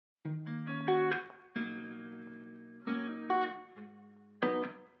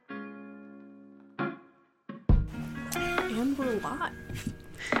And we're live.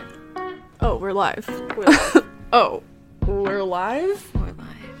 Oh, we're live. We're live. Oh, we're live? We're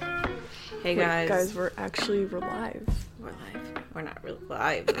live. Hey, Wait, guys. guys, we're live. We're live. We're not really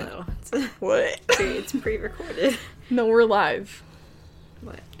live, though. What? It's pre-recorded. No, we're live.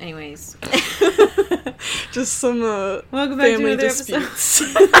 What? Anyways. Just some Welcome back family to another disputes.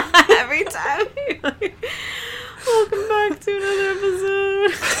 episode. Every time. Welcome back to another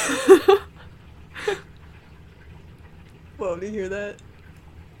episode. Whoa, do you hear that?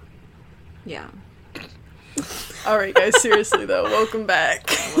 Yeah. Alright, guys, seriously, though, welcome back.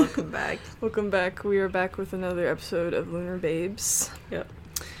 Welcome back. Welcome back. We are back with another episode of Lunar Babes. Yep.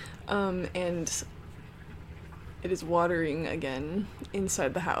 And it is watering again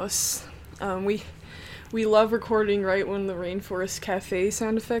inside the house. We love recording right when the Rainforest Cafe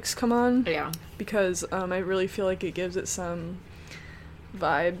sound effects come on. Yeah. Because I really feel like it gives it some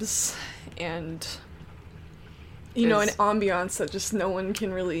vibes and, you know, an ambiance that just no one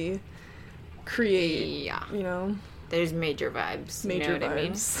can really create. Yeah. You know? There's major vibes. Major you know what vibes. I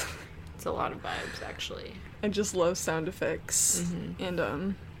mean? It's a lot of vibes, actually. I just love sound effects. Mm-hmm.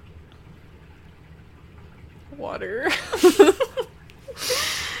 And, water.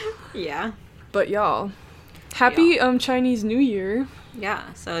 Yeah. But y'all, happy Chinese New Year.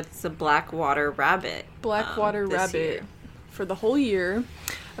 Yeah, so it's a Blackwater rabbit. Blackwater this rabbit year. for the whole year.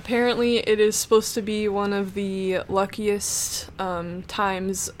 Apparently, it is supposed to be one of the luckiest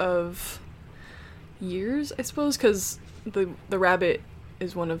times of years, I suppose, because the rabbit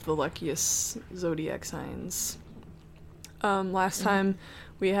is one of the luckiest zodiac signs. Last time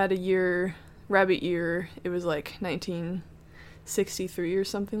we had a rabbit year, it was like 1963 or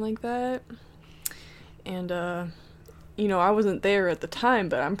something like that. And, you know, I wasn't there at the time,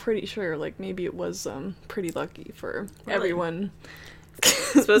 but I'm pretty sure, like, maybe it was pretty lucky for everyone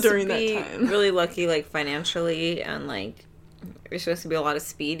Supposed during to be that time. really lucky, like, financially, and, like, there's supposed to be a lot of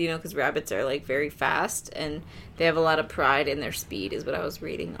speed, you know, because rabbits are, like, very fast, and they have a lot of pride in their speed, is what I was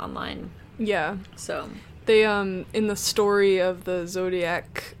reading online. Yeah. So. They, in the story of the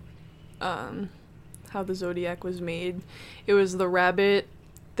Zodiac, how the Zodiac was made, it was the rabbit.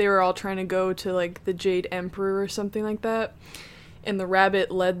 They were all trying to go to, like, the Jade Emperor or something like that, and the rabbit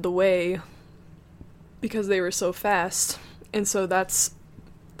led the way because they were so fast, and so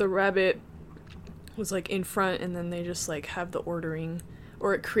the rabbit was, like, in front, and then they just, like, have the ordering,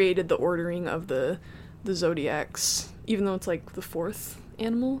 or it created the ordering of the Zodiacs, even though it's, like, the fourth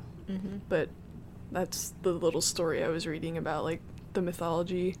animal, but that's the little story I was reading about, like, the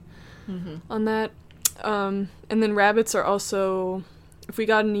mythology on that. And then rabbits are also, if we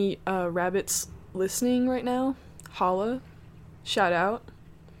got any rabbits listening right now, holla, shout out.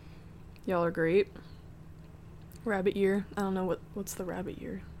 Y'all are great. Rabbit year. I don't know what's the rabbit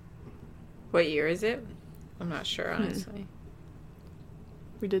year. What year is it? I'm not sure, honestly.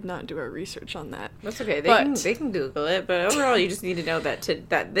 We did not do our research on that. That's okay. But They can Google it, but overall, you just need to know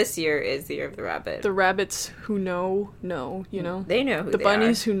that this year is the year of the rabbit. The rabbits who know, you know? They know who the they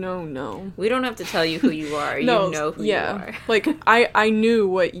bunnies are. who know. We don't have to tell you who you are. No, you know who yeah. you are. Like, I knew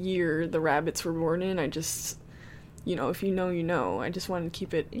what year the rabbits were born in. I just, you know, if you know, you know. I just wanted to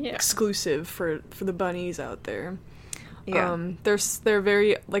keep it exclusive for the bunnies out there. Yeah. They're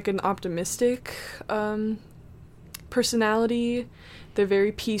very, like, an optimistic personality. They're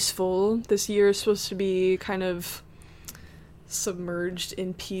very peaceful. This year is supposed to be kind of submerged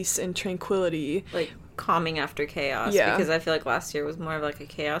in peace and tranquility. Like, calming after chaos. Yeah. Because I feel like last year was more of, like, a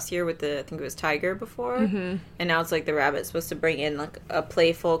chaos year with I think it was tiger before. And now it's, like, the rabbit's supposed to bring in, like, a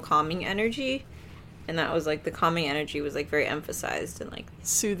playful, calming energy. And that was, like, the calming energy was, like, very emphasized and, like...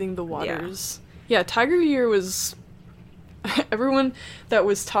 Soothing the waters. Yeah, tiger year was... Everyone that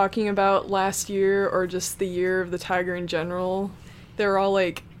was talking about last year, or just the year of the tiger in general... They were all,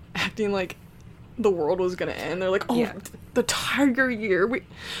 like, acting like the world was gonna end. They're like, oh, the tiger year.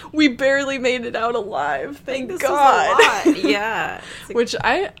 We barely made it out alive. Thank God. Was a lot. Yeah. Like, which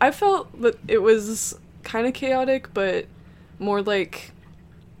I felt that it was kind of chaotic, but more like,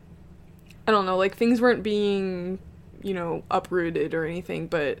 I don't know, like, things weren't being, you know, uprooted or anything,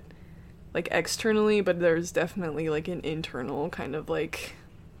 but, like, externally, but there's definitely, like, an internal kind of, like...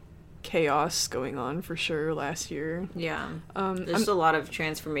 chaos going on for sure last year. Yeah. There's a lot of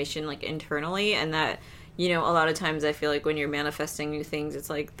transformation, like, internally, and that, you know, a lot of times I feel like when you're manifesting new things, it's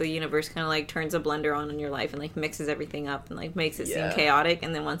like the universe kind of, like, turns a blender on in your life and, like, mixes everything up and, like, makes it seem chaotic,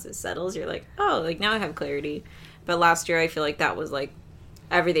 and then once it settles, you're like, oh, like, now I have clarity. But last year I feel like that was, like,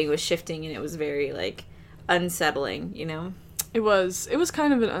 everything was shifting, and it was very, like, unsettling, you know? It was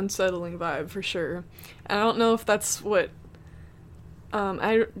kind of an unsettling vibe, for sure. And I don't know if that's what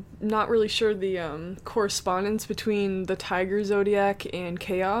I'm not really sure the correspondence between the Tiger Zodiac and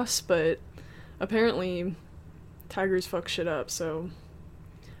Chaos, but apparently Tigers fuck shit up, so...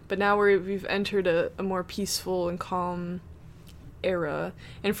 But now we've entered a more peaceful and calm era,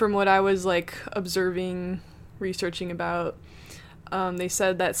 and from what I was, like, observing, researching about, they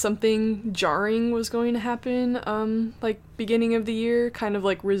said that something jarring was going to happen, like, beginning of the year, kind of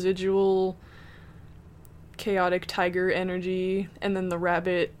like residual chaotic tiger energy, and then the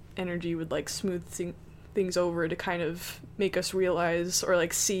rabbit energy would, like, smooth things over to kind of make us realize or,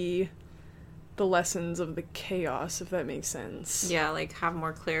 like, see the lessons of the chaos, if that makes sense. Yeah, like, have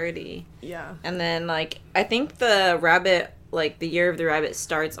more clarity. Yeah. And then, like, I think the rabbit, like, the year of the rabbit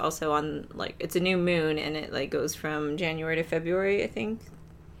starts also on, like, it's a new moon, and it, like, goes from January to February, I think.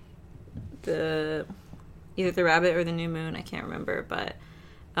 Either the rabbit or the new moon, I can't remember, but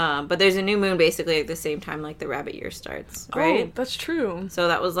there's a new moon basically at the same time, like, the rabbit year starts, right? Oh, that's true. So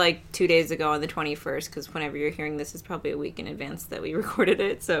that was, like, 2 days ago on the 21st, because whenever you're hearing this is probably a week in advance that we recorded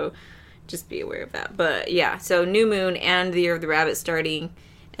it, so just be aware of that. But, yeah, so new moon and the year of the rabbit starting,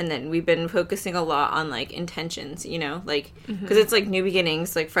 and then we've been focusing a lot on, like, intentions, you know? Like, because it's, like, new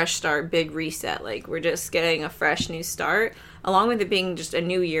beginnings, like, fresh start, big reset. Like, we're just getting a fresh new start. Along with it being just a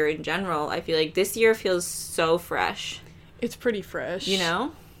new year in general, I feel like this year feels so fresh. It's pretty fresh. You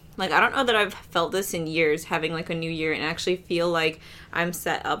know? Like, I don't know that I've felt this in years, having, like, a new year and actually feel like I'm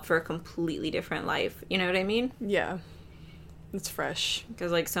set up for a completely different life. You know what I mean? Yeah. It's fresh.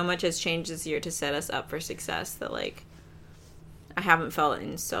 Because, like, so much has changed this year to set us up for success that, like, I haven't felt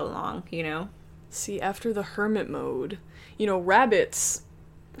in so long, you know? See, after the hermit mode, you know, rabbits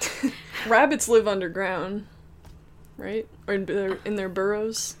live underground, right? Or in their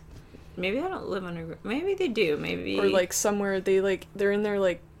burrows. Maybe I don't live underground. Maybe they do. Maybe. Or, like, somewhere they're in their,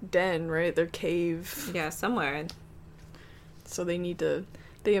 like, den, right? Their cave. Yeah, somewhere. So they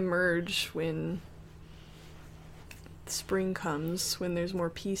emerge when spring comes, when there's more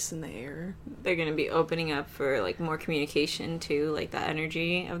peace in the air. They're going to be opening up for, like, more communication, too. Like, that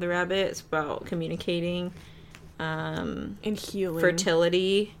energy of the rabbit. It's about communicating. And healing.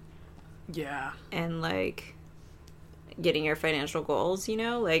 Fertility. Yeah. And, like, getting your financial goals, you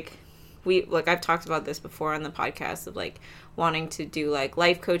know? Like, I've talked about this before on the podcast of, like, wanting to do, like,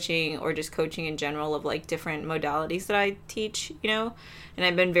 life coaching or just coaching in general of, like, different modalities that I teach, you know? And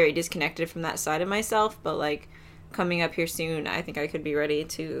I've been very disconnected from that side of myself, but, like, coming up here soon, I think I could be ready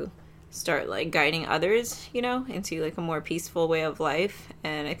to start, like, guiding others, you know, into, like, a more peaceful way of life.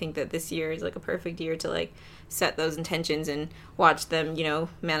 And I think that this year is, like, a perfect year to, like, set those intentions and watch them, you know,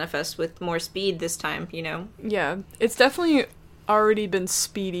 manifest with more speed this time, you know? Yeah. It's definitely already been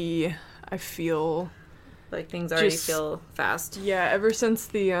speedy, I feel. Like, things already feel fast. Yeah, ever since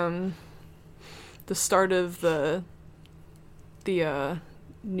the start of the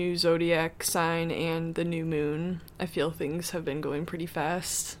new zodiac sign and the new moon, I feel things have been going pretty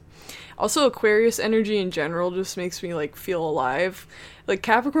fast. Also, Aquarius energy in general just makes me, like, feel alive. Like,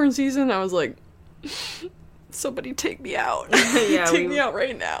 Capricorn season, I was like, somebody take me out. Yeah, take me out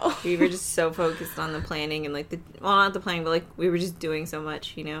right now. We were just so focused on the planning and, like, not the planning, but, like, we were just doing so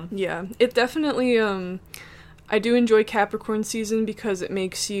much, you know? Yeah, it definitely, I do enjoy Capricorn season because it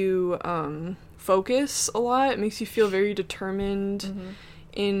makes you, focus a lot. It makes you feel very determined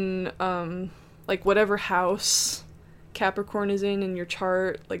in, like, whatever house Capricorn is in your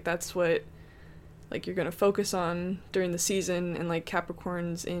chart. Like, that's what, like, you're gonna focus on during the season. And, like,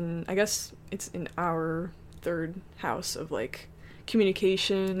 Capricorn's in, I guess it's in our third house of, like,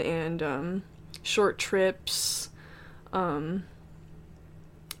 communication and short trips, and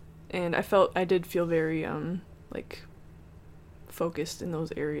I did feel very like focused in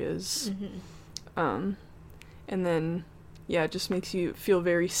those areas. And then it just makes you feel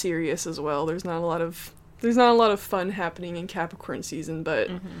very serious as well. There's not a lot of fun happening in Capricorn season, but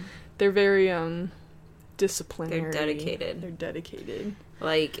they're very disciplinary. They're dedicated.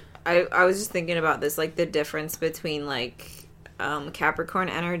 Like, I was just thinking about this, like, the difference between, like, Capricorn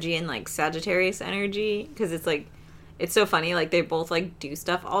energy and, like, Sagittarius energy, because it's, like, it's so funny, like, they both, like, do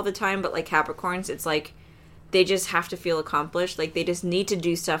stuff all the time, but, like, Capricorns, it's, like, they just have to feel accomplished, like, they just need to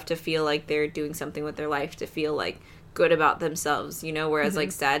do stuff to feel like they're doing something with their life, to feel, like, good about themselves, you know, whereas,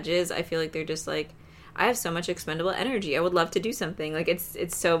 like, Sages, I feel like they're just, like, I have so much expendable energy. I would love to do something. Like,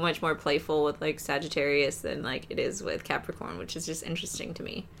 it's so much more playful with, like, Sagittarius than, like, it is with Capricorn, which is just interesting to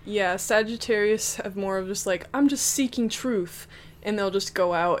me. Yeah, Sagittarius have more of just, like, I'm just seeking truth, and they'll just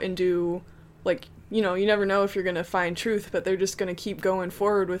go out and do, like, you know, you never know if you're gonna find truth, but they're just gonna keep going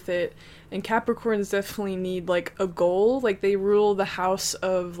forward with it. And Capricorns definitely need, like, a goal. Like, they rule the house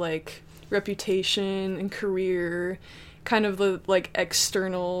of, like, reputation and career, kind of the, like,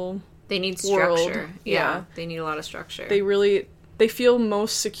 external They need world. structure. Yeah. Yeah. They need a lot of structure. They feel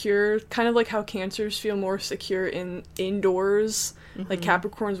most secure, kind of like how Cancers feel more secure indoors. Like,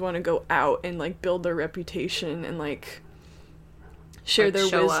 Capricorns want to go out and, like, build their reputation and, like, share Like, their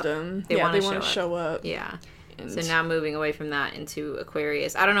show up. wisdom. They wanna they want to show up. Yeah. And So now moving away from that into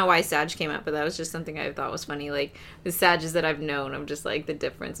Aquarius. I don't know why Sag came up, but that was just something I thought was funny. Like, the Sages that I've known, I'm just like, the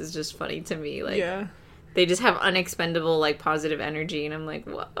difference is just funny to me. Like, yeah. they just have unexpendable, like, positive energy, and I'm like,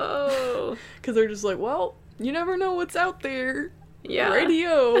 whoa. Because they're just like, well, you never know what's out there. Yeah.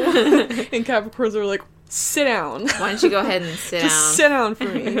 Radio. And Capricorns are like, sit down. Why don't you go ahead and sit Just down? sit down for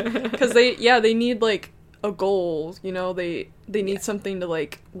me. Because they need, like, a goal, you know? They need something to,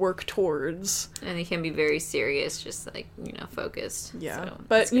 like, work towards. And they can be very serious, just, like, focused. Yeah. So,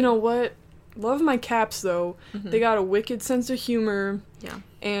 but you know what? Love my Caps, though. They got a wicked sense of humor. Yeah.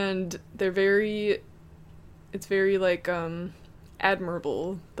 And it's very, like,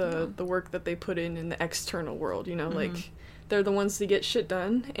 admirable, the work that they put in the external world, you know? Like, they're the ones to get shit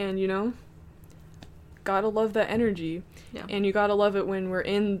done, and, you know, gotta love that energy. Yeah. And you gotta love it when we're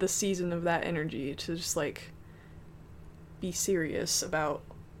in the season of that energy, to just, like, be serious about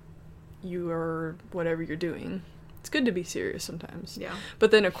you or whatever you're doing. It's good to be serious sometimes. Yeah.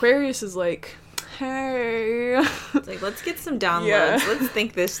 But then Aquarius is like, hey. It's like, let's get some downloads. Yeah. Let's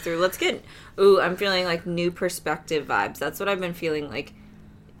think this through. Let's get, I'm feeling like new perspective vibes. That's what I've been feeling like.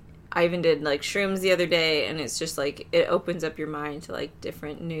 I even did like shrooms the other day, and it's just like, it opens up your mind to like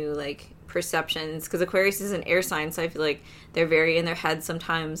different new like perceptions. Because Aquarius is an air sign, so I feel like they're very in their head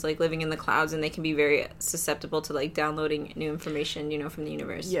sometimes, like living in the clouds, and they can be very susceptible to like downloading new information, from the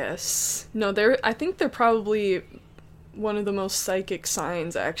universe. Yes. No, I think they're probably one of the most psychic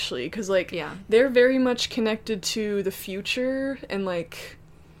signs, actually, because, like, Yeah. they're very much connected to the future and, like,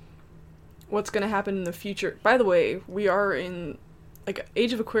 what's going to happen in the future. By the way, we are in, like,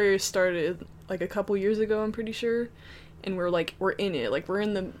 Age of Aquarius started, like, a couple years ago, I'm pretty sure, and we're in it. Like, we're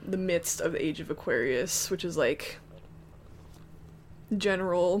in the midst of the Age of Aquarius, which is, like,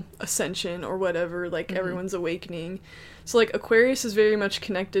 general ascension or whatever, like, everyone's awakening. So, like, Aquarius is very much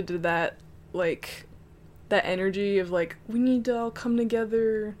connected to that, like, that energy of, like, we need to all come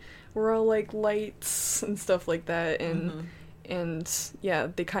together, we're all, like, lights and stuff like that, and yeah,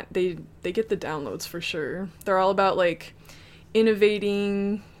 they get the downloads for sure. They're all about, like,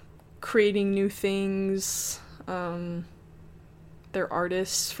 innovating, creating new things. They're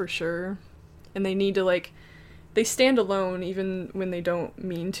artists for sure, and they need to, like, they stand alone even when they don't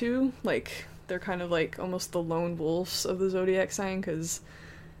mean to. Like, they're kind of like almost the lone wolves of the zodiac sign, because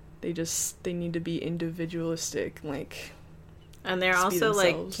they need to be individualistic, like, And they're just be also,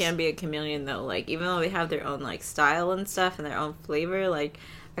 like, themselves. can be a chameleon, though. Like, even though they have their own, like, style and stuff and their own flavor, like,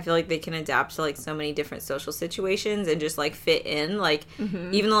 I feel like they can adapt to, like, so many different social situations and just, like, fit in. Like,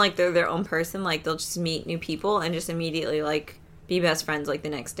 even though, like, they're their own person, like, they'll just meet new people and just immediately, like, be best friends, like, the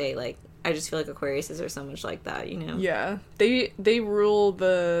next day. Like, I just feel like Aquariuses are so much like that, Yeah, they rule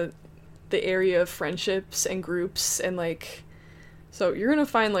the area of friendships and groups, and, like, so you're gonna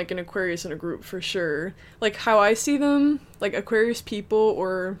find, like, an Aquarius in a group for sure. Like, how I see them, like, Aquarius people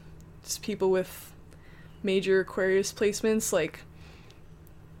or just people with major Aquarius placements, like,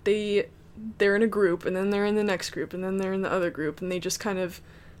 they're in a group, and then they're in the next group, and then they're in the other group, and they just kind of,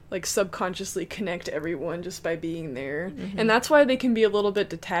 like, subconsciously connect everyone just by being there. And that's why they can be a little bit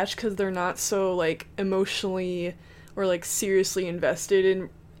detached, because they're not so, like, emotionally or, like, seriously invested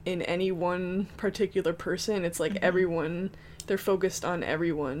in any one particular person. It's like everyone, they're focused on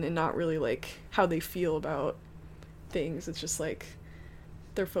everyone and not really, like, how they feel about things. It's just like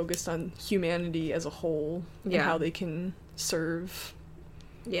they're focused on humanity as a whole and Yeah. how they can serve.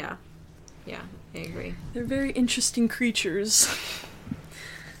 Yeah, I agree. They're very interesting creatures.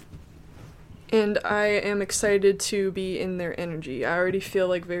 And I am excited to be in their energy. I already feel,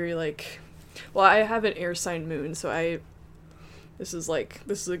 like, very, like, well, I have an air sign moon, so this is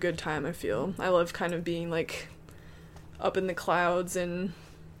a good time, I feel. I love kind of being, like, up in the clouds and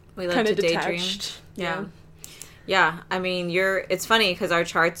We love kind to of daydream. detached. Yeah, I mean, it's funny because our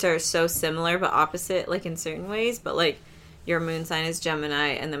charts are so similar but opposite, like, in certain ways, but, like, your moon sign is Gemini,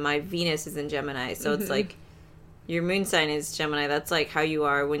 and then my Venus is in Gemini, so it's, like, your moon sign is Gemini, that's, like, how you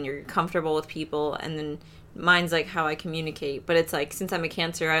are when you're comfortable with people, and then mine's, like, how I communicate, but it's, like, since I'm a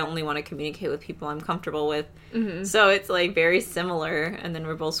Cancer, I only want to communicate with people I'm comfortable with, so it's, like, very similar, and then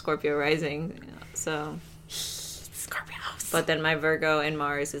we're both Scorpio rising, so... Scorpios. But then my Virgo and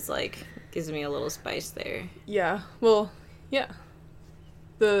Mars is, like, gives me a little spice there. Yeah. Well, yeah.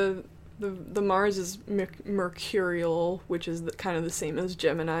 The Mars is mercurial, which is kind of the same as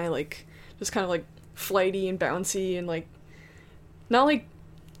Gemini, like, just kind of, like, flighty and bouncy and like not like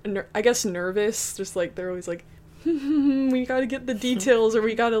I guess nervous, just like they're always like we gotta get the details or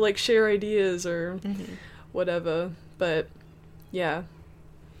we gotta like share ideas or whatever. But yeah,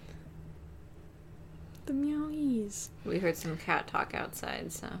 the meowies. We heard some cat talk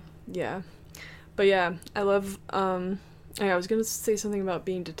outside, so yeah. But yeah, I love I was gonna say something about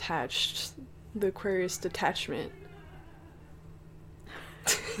being detached, the Aquarius detachment.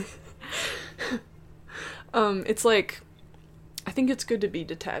 It's like, I think it's good to be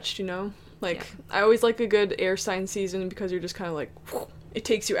detached, you know? Like, yeah. I always like a good air sign season because you're just kind of like, it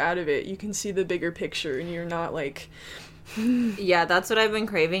takes you out of it. You can see the bigger picture and you're not like... Yeah, that's what I've been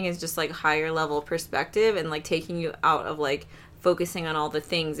craving is just like higher level perspective and like taking you out of like focusing on all the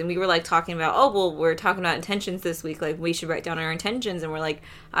things. And we were like talking about, oh, well, we're talking about intentions this week. Like, we should write down our intentions. And we're like,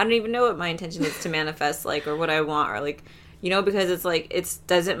 I don't even know what my intention is to manifest, like, or what I want, or like, you know, because it's like, it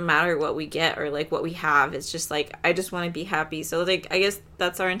doesn't matter what we get or like what we have. It's just like, I just want to be happy. So like, I guess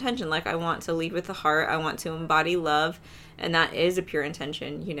that's our intention. Like, I want to lead with the heart. I want to embody love. And that is a pure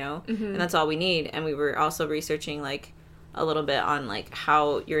intention, you know, and that's all we need. And we were also researching like a little bit on like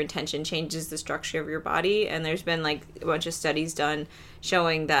how your intention changes the structure of your body. And there's been like a bunch of studies done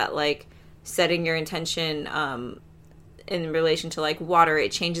showing that like setting your intention, in relation to like water,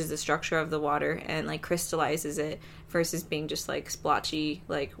 it changes the structure of the water and like crystallizes it versus being just like splotchy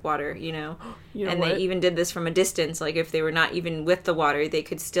like water, you know? And what? They even did this from a distance. Like if they were not even with the water, they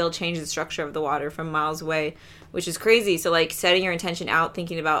could still change the structure of the water from miles away, which is crazy. So like setting your intention out,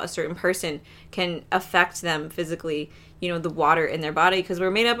 thinking about a certain person can affect them physically, you know, the water in their body, because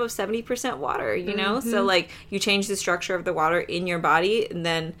we're made up of 70% water, you know? So like you change the structure of the water in your body, and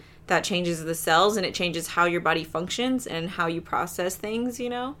then that changes the cells, and it changes how your body functions and how you process things, you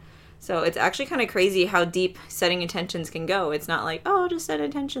know? So it's actually kind of crazy how deep setting intentions can go. It's not like, oh, just set an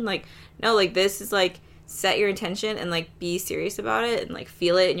intention. Like, no, like this is like set your intention and like be serious about it and like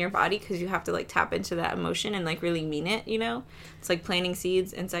feel it in your body, because you have to like tap into that emotion and like really mean it, you know? It's like planting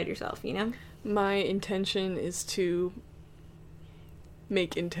seeds inside yourself, you know? My intention is to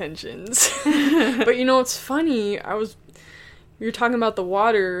make intentions. But you know what's funny? We were talking about the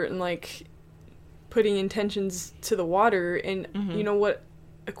water and like putting intentions to the water, and you know what?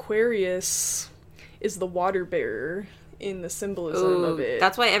 Aquarius is the water bearer in the symbolism of it.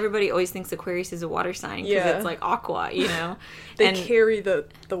 That's why everybody always thinks Aquarius is a water sign, because it's like aqua, you know? They carry the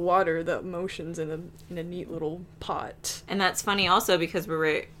water, the emotions in a neat little pot. And that's funny also because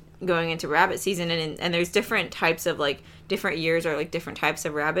we're going into rabbit season, and there's different types of like different years or like different types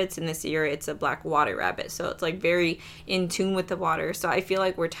of rabbits. And this year it's a black water rabbit, so it's like very in tune with the water. So I feel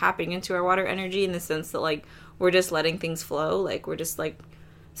like we're tapping into our water energy in the sense that like we're just letting things flow, like we're just like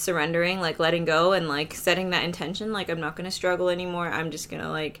surrendering, like letting go and like setting that intention, like I'm not going to struggle anymore, I'm just going to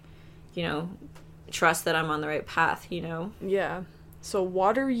like, you know, trust that I'm on the right path, you know? Yeah. So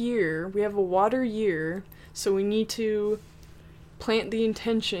water year, we have a water year, so we need to plant the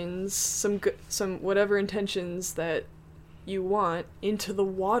intentions, some whatever intentions that you want into the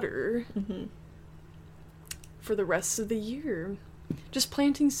water for the rest of the year. Just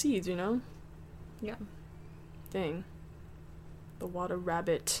planting seeds, you know? Yeah. Dang. The water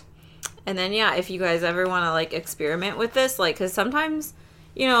rabbit. And then, yeah, if you guys ever want to, like, experiment with this, like, because sometimes,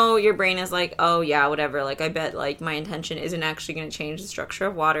 you know, your brain is like, oh, yeah, whatever, like, I bet, like, my intention isn't actually going to change the structure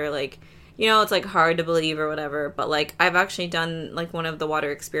of water, like, you know, it's, like, hard to believe or whatever, but, like, I've actually done, like, one of the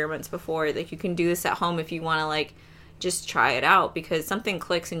water experiments before. Like, you can do this at home if you want to, like, just try it out, because something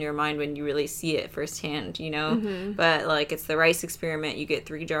clicks in your mind when you really see it firsthand, you know? But, like, it's the rice experiment. You get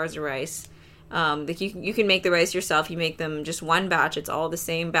 3 jars of rice. Like you can make the rice yourself. You make them just one batch. It's all the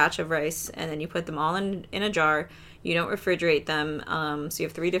same batch of rice, and then you put them all in a jar. You don't refrigerate them. So you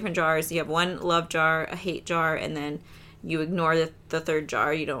have 3 different jars. You have one love jar, a hate jar, and then you ignore the third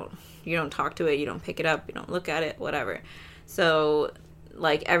jar. You don't talk to it. You don't pick it up. You don't look at it. Whatever. So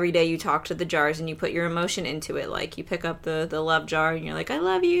like every day you talk to the jars and you put your emotion into it. Like you pick up the love jar and you're like, I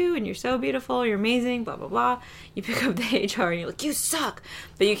love you, and you're so beautiful, you're amazing, blah blah blah. You pick up the hate jar and you're like, you suck.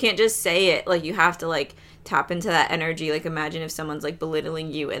 But you can't just say it. Like you have to like tap into that energy. Like imagine if someone's like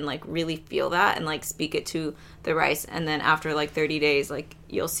belittling you, and like really feel that and like speak it to the rice. And then after like 30 days, like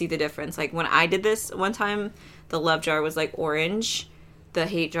you'll see the difference. Like when I did this one time, the love jar was like orange. The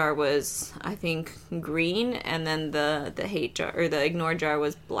hate jar was, I think, green, and then the hate jar, or the ignore jar,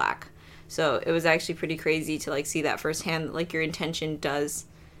 was black. So it was actually pretty crazy to, like, see that firsthand, like, your intention does,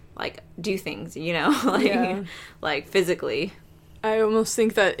 like, do things, you know? Like, like, physically. I almost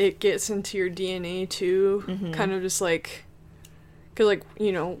think that it gets into your DNA, too. Kind of just, like, because, like,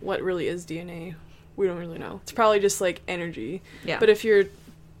 you know, what really is DNA? We don't really know. It's probably just, like, energy. Yeah. But if you're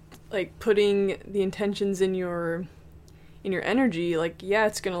like putting the intentions in your energy, like, yeah,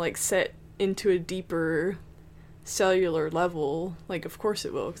 it's gonna like set into a deeper cellular level. Like, of course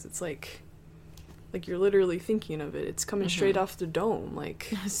it will, because it's like you're literally thinking of it. It's coming straight off the dome,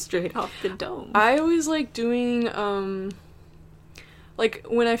 like straight off the dome. I always like doing like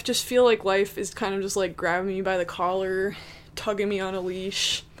when I just feel like life is kind of just like grabbing me by the collar, tugging me on a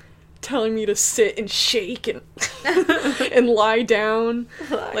leash, telling me to sit and shake and and lie down.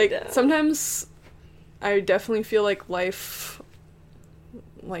 Sometimes I definitely feel like life,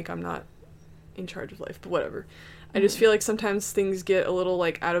 like I'm not in charge of life, but whatever. I just feel like sometimes things get a little,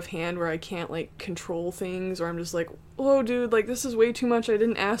 like, out of hand where I can't, like, control things, or I'm just like, whoa, dude, like, this is way too much, I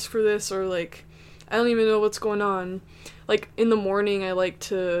didn't ask for this, or, like, I don't even know what's going on. Like, in the morning, I like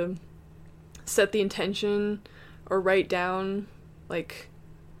to set the intention or write down, like,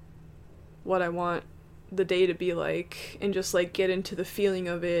 what I want the day to be like, and just, like, get into the feeling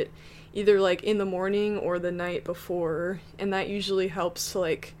of it, either, like, in the morning or the night before, and that usually helps to,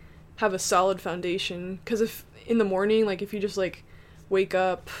 like, have a solid foundation, because if in the morning, like, if you just, like, wake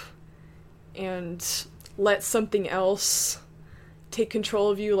up and let something else take control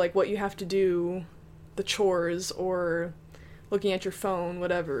of you, like what you have to do, the chores, or looking at your phone,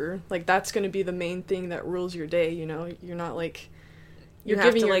 whatever, like, that's going to be the main thing that rules your day, you know? You're not, like, you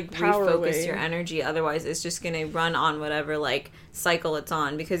have to, like, refocus your energy, otherwise it's just going to run on whatever, like, cycle it's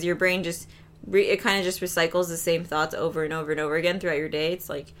on, because your brain just, it kind of just recycles the same thoughts over and over and over again throughout your day. It's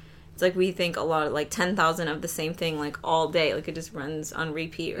like we think a lot of, like, 10,000 of the same thing, like, all day. Like, it just runs on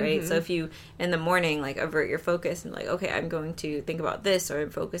repeat, right? Mm-hmm. So if you, in the morning, like, avert your focus and, like, okay, I'm going to think about this, or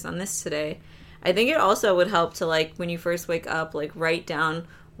focus on this today. I think it also would help to, like, when you first wake up, like, write down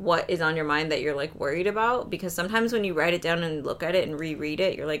what is on your mind that you're, like, worried about. Because sometimes when you write it down and look at it and reread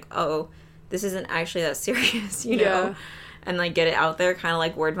it, you're like, oh, this isn't actually that serious, you know? Yeah. And, like, get it out there, kind of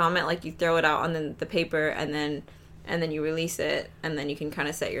like word vomit. Like, you throw it out on the paper, and then you release it, and then you can kind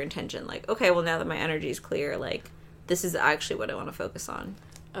of set your intention, like, okay, well, now that my energy is clear, like, this is actually what I want to focus on.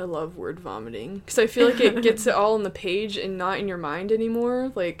 I love word vomiting, because I feel like it gets it all on the page and not in your mind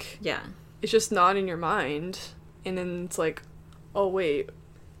anymore. Like, yeah, it's just not in your mind, and then it's like, oh, wait,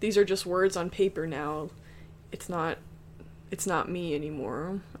 these are just words on paper now. It's not me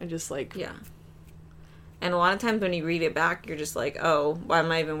anymore. I just, like... Yeah. And a lot of times when you read it back, you're just like, oh, why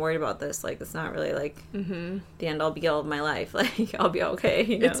am I even worried about this? Like, it's not really, like, the end-all be-all of my life. Like, I'll be okay,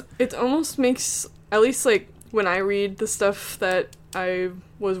 you know? It almost makes, at least, like, when I read the stuff that I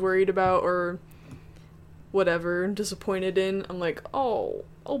was worried about or whatever, disappointed in, I'm like, oh,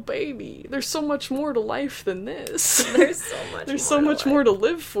 baby, there's so much more to life than this. There's so much more to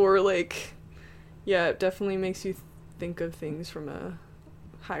live for. Like, yeah, it definitely makes you think of things from a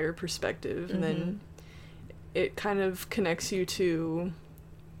higher perspective, and then it kind of connects you to,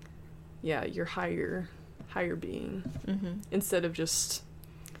 yeah, your higher being, instead of just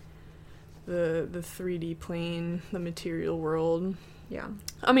the 3D plane, the material world. Yeah.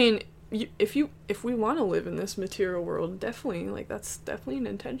 I mean, if we want to live in this material world, definitely, like, that's definitely an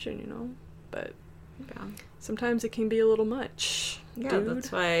intention, you know? But yeah, sometimes it can be a little much. Yeah, dude.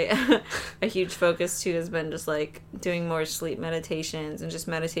 That's why a huge focus too has been just, like, doing more sleep meditations and just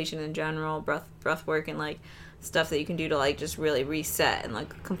meditation in general, breath work, and, like, stuff that you can do to, like, just really reset and,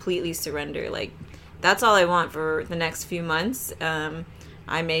 like, completely surrender. Like, that's all I want for the next few months.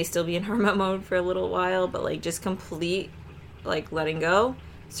 I may still be in hermit mode for a little while, but, like, just complete, like, letting go,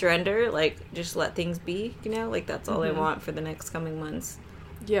 surrender, like, just let things be, you know? Like, that's all I want for the next coming months.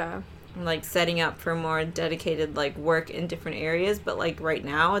 Yeah. Like, setting up for more dedicated, like, work in different areas, but, like, right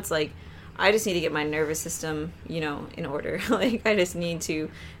now it's like I just need to get my nervous system, you know, in order. Like, I just need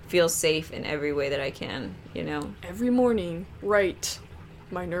to feel safe in every way that I can, you know? Every morning, right,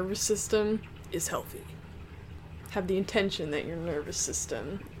 my nervous system is healthy. Have the intention that your nervous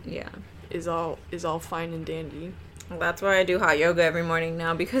system is all fine and dandy. Well, that's why I do hot yoga every morning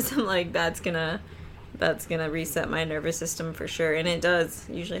now, because I'm like, that's gonna reset my nervous system for sure, and it does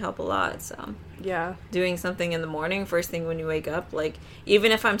usually help a lot. So yeah, doing something in the morning, first thing when you wake up, like,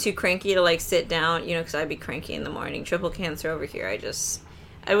 even if I'm too cranky to, like, sit down, you know, because I'd be cranky in the morning, triple cancer over here,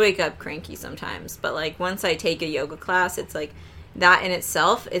 I wake up cranky sometimes, but, like, once I take a yoga class, it's like that in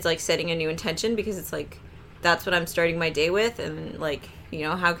itself, it's like setting a new intention, because it's like that's what I'm starting my day with. And, like, you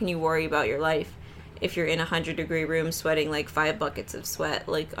know, how can you worry about your life if you're in a 100-degree room sweating like 5 buckets of sweat,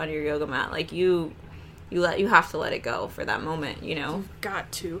 like, on your yoga mat? Like, you have to let it go for that moment, you know? You've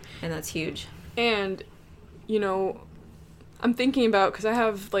got to. And that's huge. And, you know, I'm thinking about, because I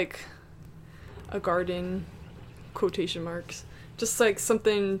have, like, a garden, quotation marks, just, like,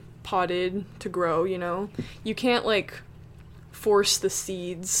 something potted to grow, you know? You can't, like, force the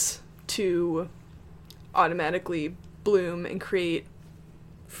seeds to automatically bloom and create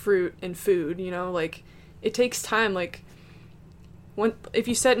fruit and food, you know? Like, it takes time. Like, if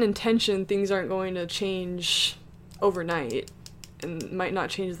you set an intention, things aren't going to change overnight and might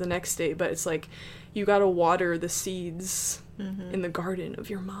not change the next day, but it's like you gotta water the seeds in the garden of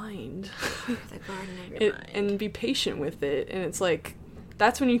your mind. The garden of your mind. And be patient with it. And it's like,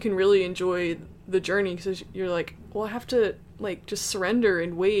 that's when you can really enjoy the journey, because you're like, well, I have to, like, just surrender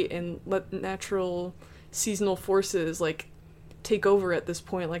and wait and let natural seasonal forces, like, take over at this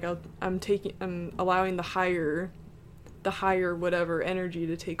point. Like, I'm allowing the higher whatever energy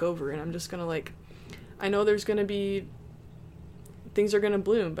to take over, and I'm just gonna, like, I know there's gonna be, things are gonna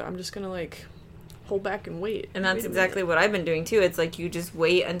bloom, but I'm just gonna, like, hold back and wait. And that's exactly what I've been doing too. It's like you just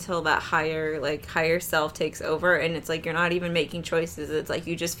wait until that higher self takes over, and it's like you're not even making choices. It's like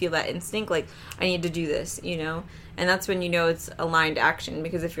you just feel that instinct, like, I need to do this, you know? And that's when you know it's aligned action,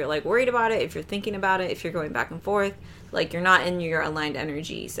 because if you're, like, worried about it, if you're thinking about it, if you're going back and forth, like, you're not in your aligned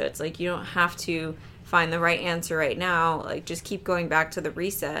energy. So it's like you don't have to find the right answer right now. Like, just keep going back to the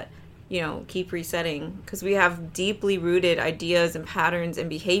reset, you know, keep resetting, because we have deeply rooted ideas and patterns and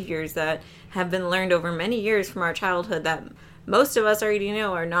behaviors that have been learned over many years from our childhood that most of us already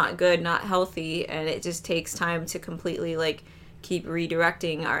know are not good, not healthy, and it just takes time to completely, like, keep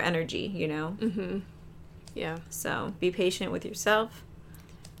redirecting our energy, you know? Mm-hmm. Yeah. So be patient with yourself.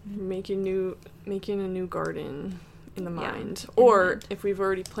 Making a new garden in the mind. Or if we've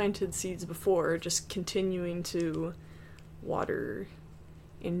already planted seeds before, just continuing to water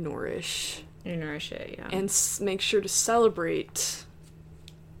and nourish. You nourish it, yeah. And make sure to celebrate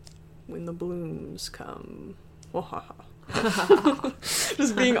when the blooms come.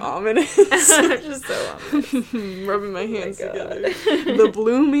 Just being ominous. Just so ominous. Rubbing my hands together. The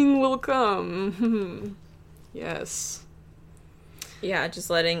blooming will come. Yes. Yeah, just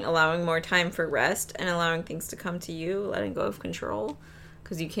allowing more time for rest and allowing things to come to you, letting go of control.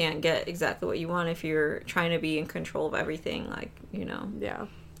 Because you can't get exactly what you want if you're trying to be in control of everything, like, you know. Yeah.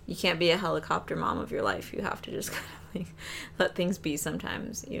 You can't be a helicopter mom of your life. You have to just kind of, like, let things be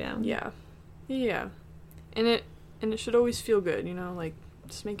sometimes, you know? Yeah. Yeah. And it should always feel good, you know? Like,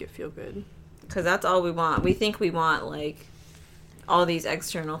 just make it feel good. Because that's all we want. We think we want, like, all these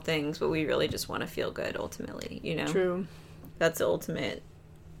external things, but we really just want to feel good, ultimately, you know? True. That's the ultimate,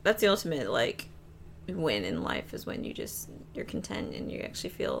 like, win in life, is when you're content and you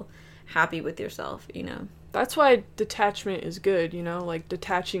actually feel happy with yourself, you know? That's why detachment is good, you know? Like,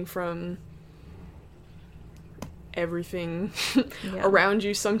 detaching from everything around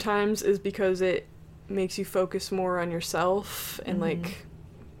you sometimes is because it makes you focus more on yourself and, like,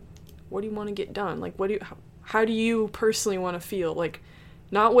 what do you want to get done? Like, how do you personally want to feel? Like,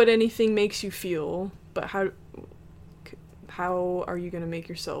 not what anything makes you feel, but how are you going to make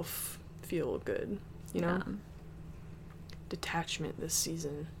yourself feel good, you know? Yeah. Detachment this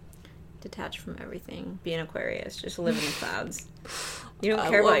season. Detach from everything. Be an Aquarius. Just live in the clouds. You don't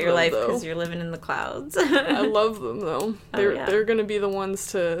care about your life because you're living in the clouds. I love them, though. They're going to be the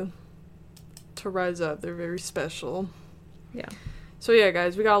ones to rise up. They're very special. Yeah. So, yeah,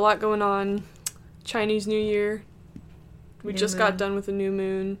 guys, we got a lot going on. Chinese New Year. We just got done with the new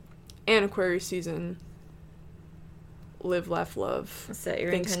moon. And Aquarius season. Live, laugh, love. Set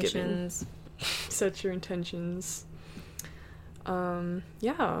your intentions. Set your intentions.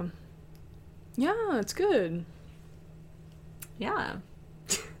 Yeah. Yeah, it's good. Yeah.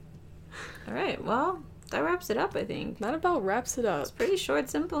 All right, well, that wraps it up, I think. That about wraps it up. It's pretty short,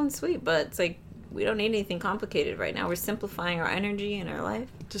 simple, and sweet, but it's like, we don't need anything complicated right now. We're simplifying our energy and our life.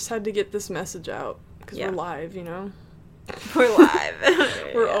 Just had to get this message out, because we're live, you know? We're live.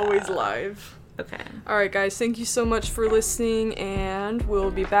 We're always live. Okay. All right, guys, thank you so much for listening, and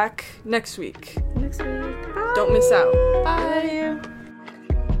we'll be back next week. Bye. Don't miss out. Bye.